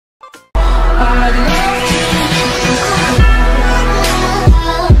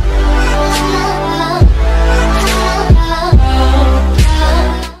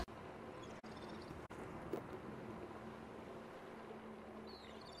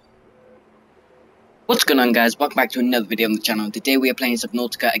What's going on, guys? Welcome back to another video on the channel. Today we are playing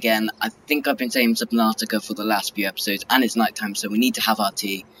Subnautica again. I think I've been saying Subnautica for the last few episodes, and it's nighttime, so we need to have our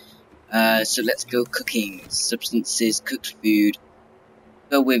tea. So let's go cooking. Substances, cooked food.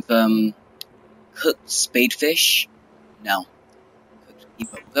 Go with, cooked spadefish. No. Cooked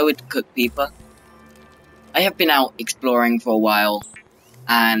peeper. Go with cooked peeper. I have been out exploring for a while,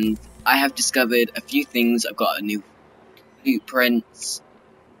 and I have discovered a few things. I've got a new blueprints.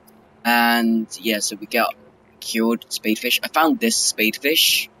 And yeah, so we got cured spadefish. I found this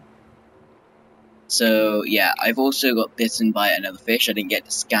spadefish. So yeah, I've also got bitten by another fish. I didn't get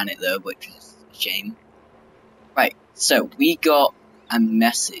to scan it though, which is a shame. Right, so we got a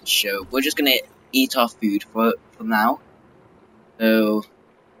message. So we're just gonna eat our food for now. So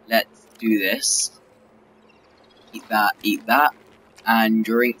let's do this. Eat that, and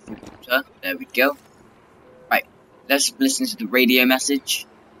drink the water. There we go. Right, let's listen to the radio message.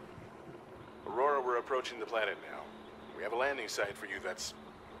 We're approaching the planet now. We have a landing site for you that's...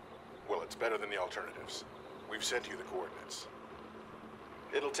 well, it's better than the alternatives. We've sent you the coordinates.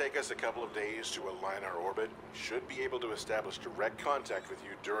 It'll take us a couple of days to align our orbit. Should be able to establish direct contact with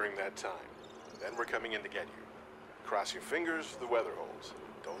you during that time. Then we're coming in to get you. Cross your fingers for the weather holds.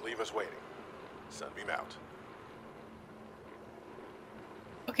 Don't leave us waiting. Sunbeam out.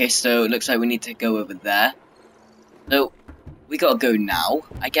 Okay, so it looks like we need to go over there. So, we gotta go now,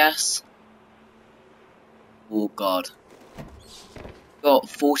 I guess. Oh god. Got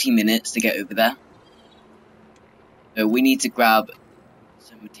 40 minutes to get over there. So we need to grab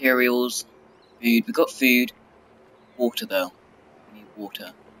some materials, food. We got food. Water though. We need water.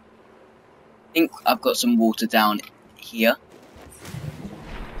 I think I've got some water down here.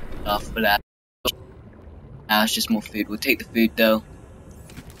 Enough for that. Now it's just more food. We'll take the food though.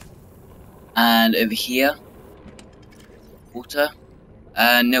 And over here. Water.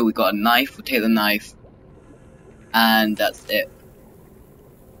 No, we got a knife. We'll take the knife. And that's it.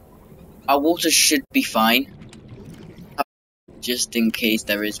 Our water should be fine. Just in case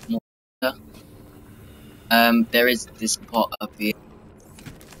there is more water. There is this pot up here.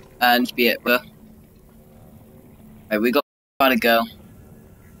 And be it. Right, we gotta go.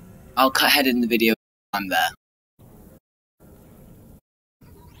 I'll cut ahead in the video when I'm there.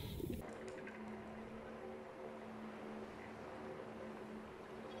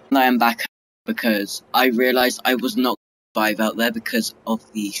 And I am back because I realized I was not going to survive out there because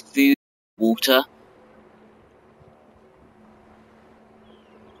of the food, water.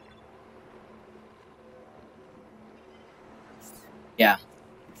 Yeah.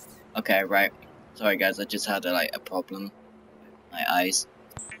 Okay, right. Sorry guys, I just had a problem with my eyes.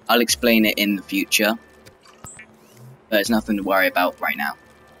 I'll explain it in the future. But it's nothing to worry about right now.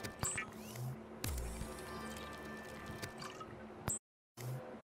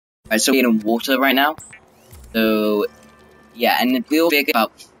 Right, so we're in water right now. So yeah, and we'll figure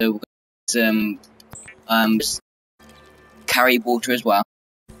out so some just carry water as well.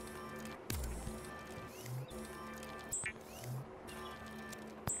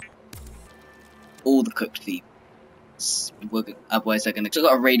 All the cooked feed. Otherwise they're gonna. So I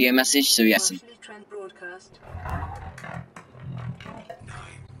got a radio message, so yes. 9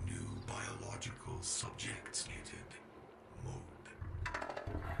 new biological subjects needed. Mode.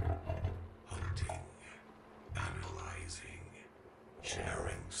 Hunting. Analyzing.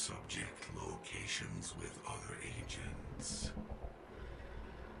 Sharing subject locations with other agents.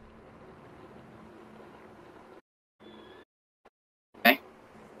 Okay.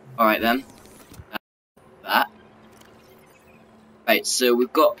 Alright then. That. Right, so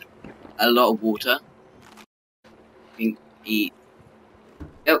we've got a lot of water. We can eat.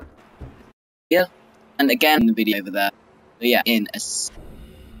 Yep. Yeah. And again, the video over there. So yeah, in a.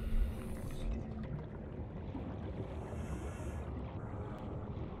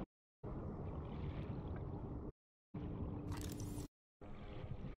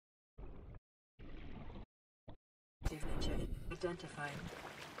 Identified.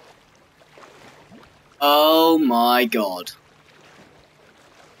 Oh my god.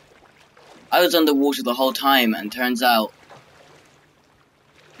 I was underwater the whole time, and turns out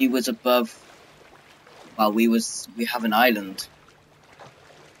he was above. Well, we have an island,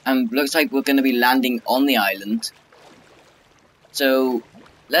 and looks like we're going to be landing on the island. So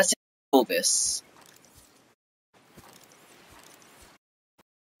let's explore this.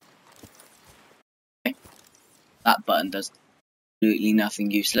 Okay. That button does absolutely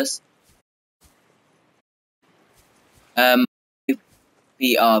nothing useless.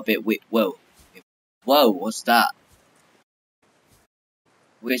 We are a bit whoa. Whoa, what's that?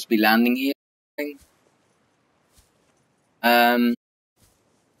 We're supposed to be landing here.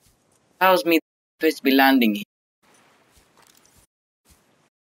 How's me supposed to be landing here.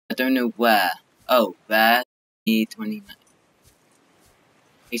 I don't know where. Oh, there. 29.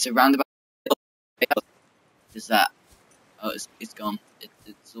 It's a roundabout. Is that? Oh, it's gone.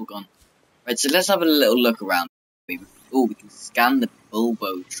 It's all gone. Right, so let's have a little look around. Oh, we can scan the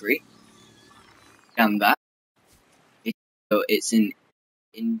bulbo tree. Scan that. So it's an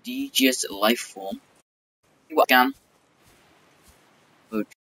indigenous life form. Scan.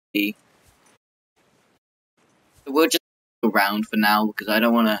 Okay. So we'll just go around for now because I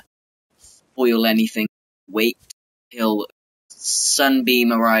don't want to spoil anything. Wait till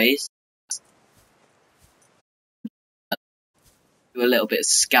sunbeam arrives. Do a little bit of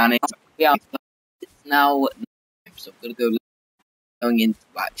scanning. Yeah, it's now. So I'm gonna going into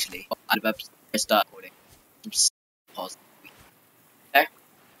actually. I start recording. Pause. Okay.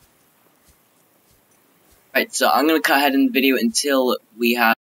 Right, so I'm gonna cut ahead in the video until we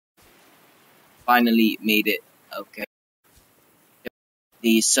have finally made it. Okay.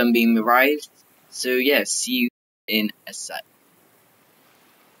 The sunbeam arrived. So yeah, see you in a sec.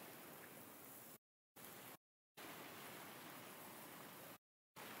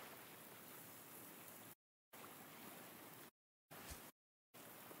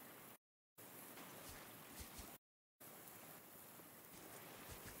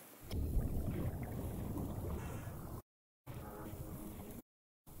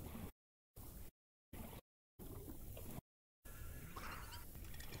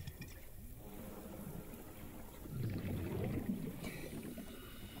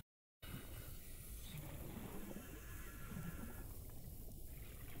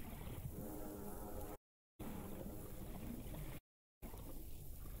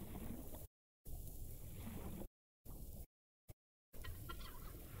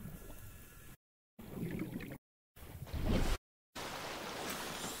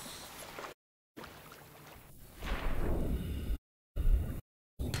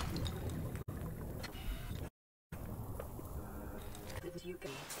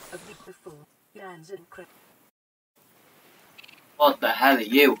 What the hell are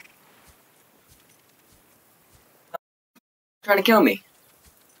you? Trying to kill me?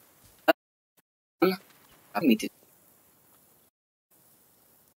 I need to.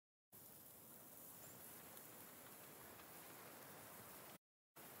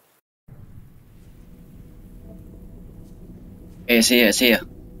 Okay, it's here, it's here.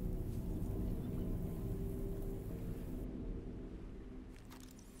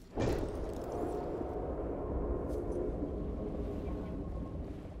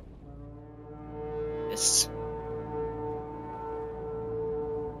 Yes.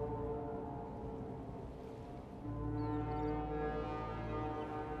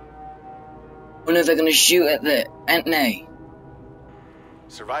 Oh no, they're gonna shoot at the Entney.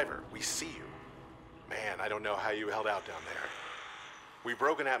 Survivor, we see you. Man, I don't know how you held out down there. We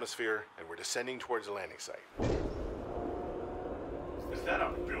broke an atmosphere, and we're descending towards the landing site. Is that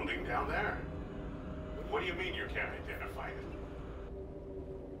a building down there? What do you mean you can't identify it?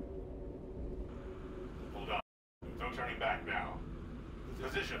 Hold on. No turning back now.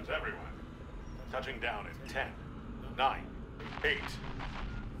 Positions, everyone. Touching down in 10, 9, 8.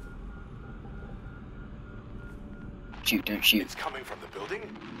 Shoot, don't shoot. It's coming from the building?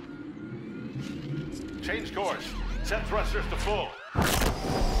 Change course. Set thrusters to full.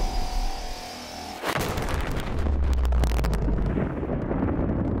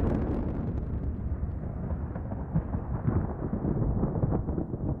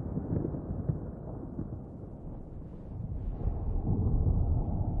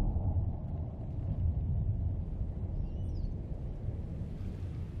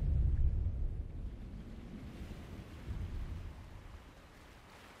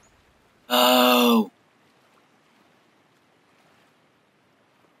 Oh.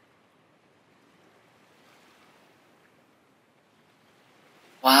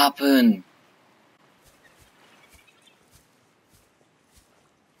 What happened?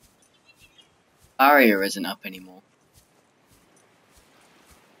 Barrier isn't up anymore.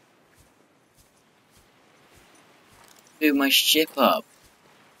 Blew my ship up.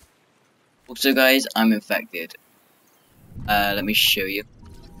 Also guys, I'm infected. Let me show you.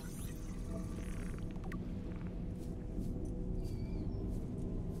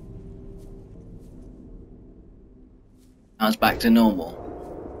 Now it's back to normal.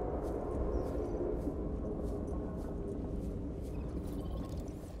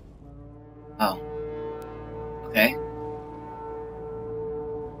 Oh. Okay.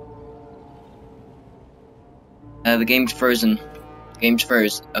 The game's frozen. Game's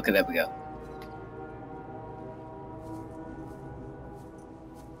froze. Okay, there we go.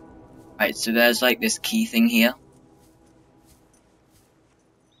 Right, so there's like this key thing here.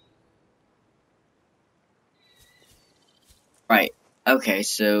 Right, okay,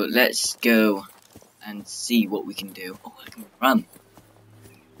 so let's go and see what we can do. Oh, I can run.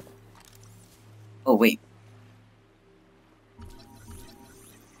 Oh, wait.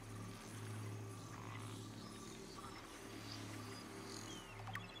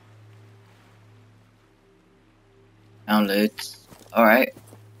 Downloads. Alright.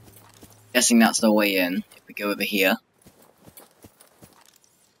 Guessing that's the way in. If we go over here.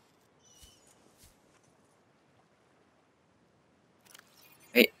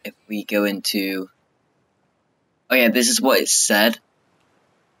 Right, if we go into... Oh yeah, this is what it said.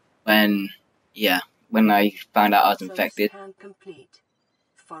 When I found out I was infected. Scan complete.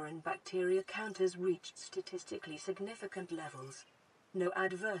 Foreign bacteria counters reached statistically significant levels. No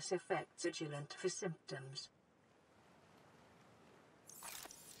adverse effects vigilant for symptoms.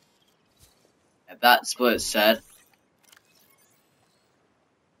 Yeah, that's what it said.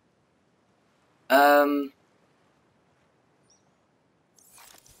 Okay.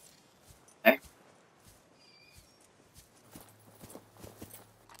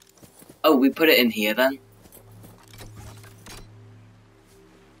 Oh, we put it in here then?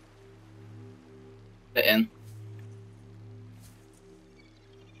 Put it in.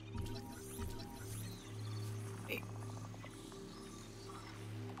 Okay.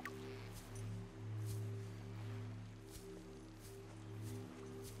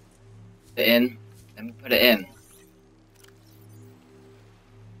 Put it in. Let me put it in.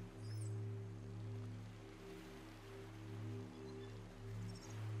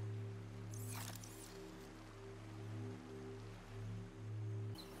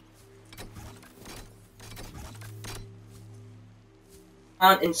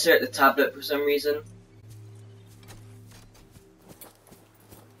 Can't insert the tablet for some reason.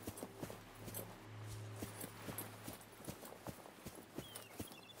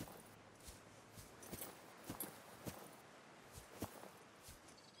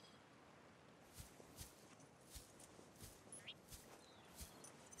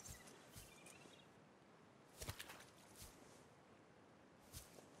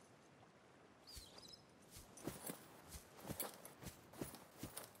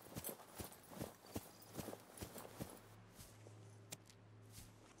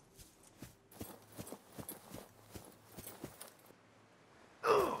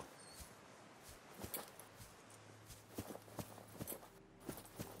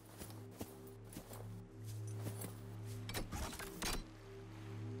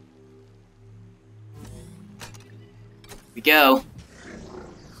 We go.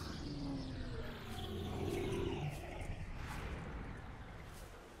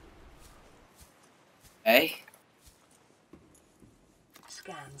 Okay.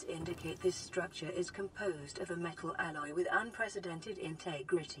 Scans indicate this structure is composed of a metal alloy with unprecedented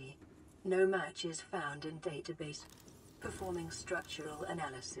integrity. No match is found in database. Performing structural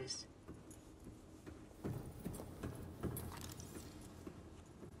analysis.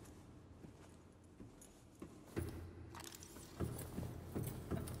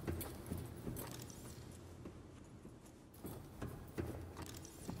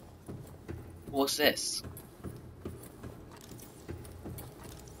 What's this?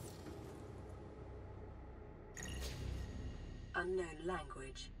 Unknown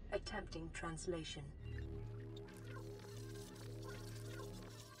language. Attempting translation.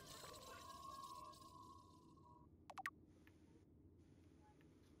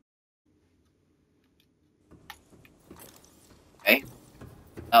 Okay.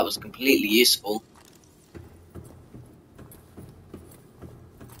 That was completely useful.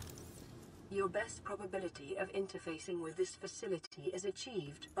 Your best probability of interfacing with this facility is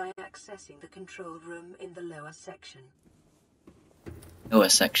achieved by accessing the control room in the lower section. Lower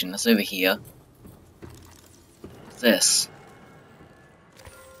section, that's over here. What's this?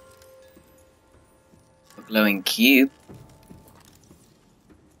 A glowing cube.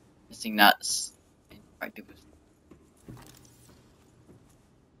 Guessing that's interactive with...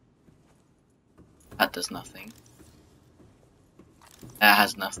 That does nothing. That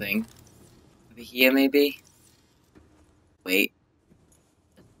has nothing. Over here, maybe? Wait.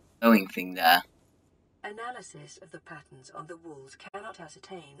 There's a glowing thing there. Analysis of the patterns on the walls cannot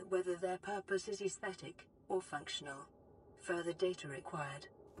ascertain whether their purpose is aesthetic or functional. Further data required.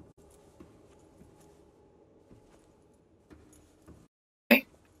 Okay.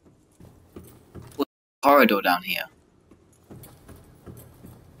 What's the corridor down here?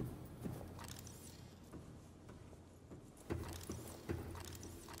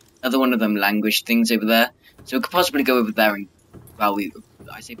 Another one of them language things over there. So we could possibly go over there and while we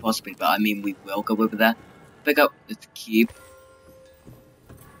I say possibly, but I mean we will go over there. Pick up the cube.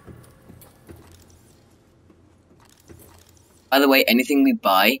 By the way, anything we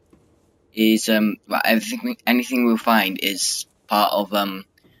buy is well, anything we'll find is part of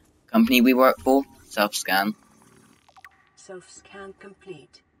company we work for. Self-scan. Self-scan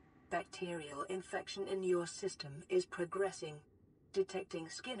complete. Bacterial infection in your system is progressing. Detecting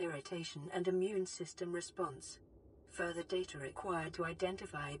skin irritation and immune system response. Further data required to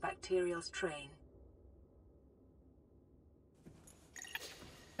identify bacterial strain.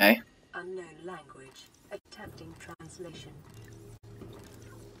 Okay. Unknown language. Attempting translation.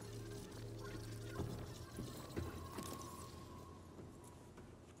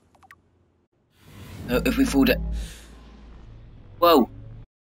 So if we fall down... Whoa!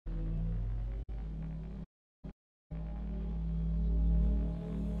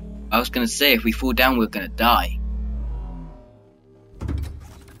 I was gonna say, if we fall down, we're gonna die.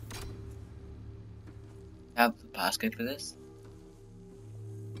 Have the passcode for this?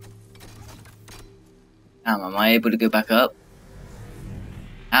 Am I able to go back up?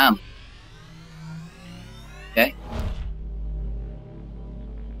 Okay.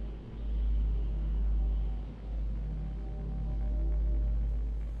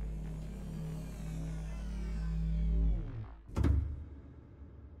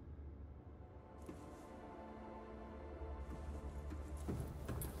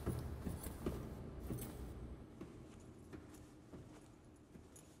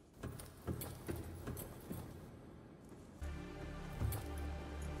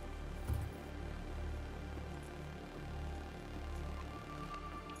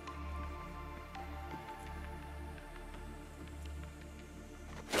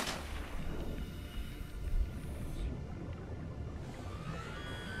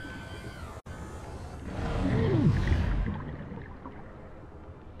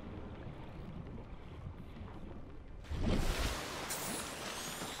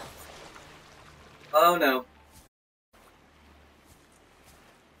 Oh no.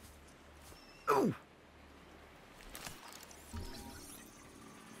 Oh.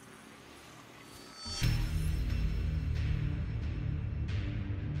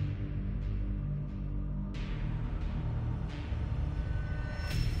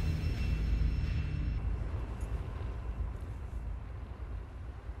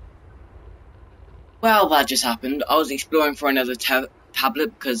 Well, that just happened. I was exploring for another tablet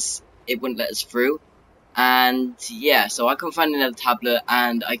because it wouldn't let us through. And yeah, so I couldn't find another tablet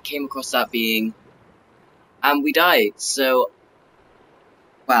and I came across that being... And we died. So,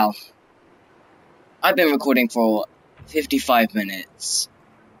 well, I've been recording for 55 minutes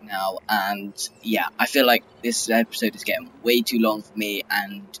now. And yeah, I feel like this episode is getting way too long for me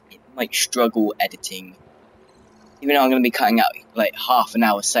and it might struggle editing. Even though I'm going to be cutting out like half an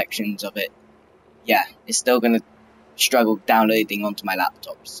hour sections of it. Yeah, it's still going to struggle downloading onto my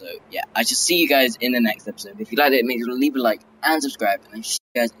laptop. So yeah, I shall see you guys in the next episode. If you liked it, make sure to leave a like and subscribe, and I'll see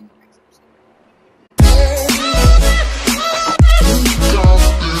you guys in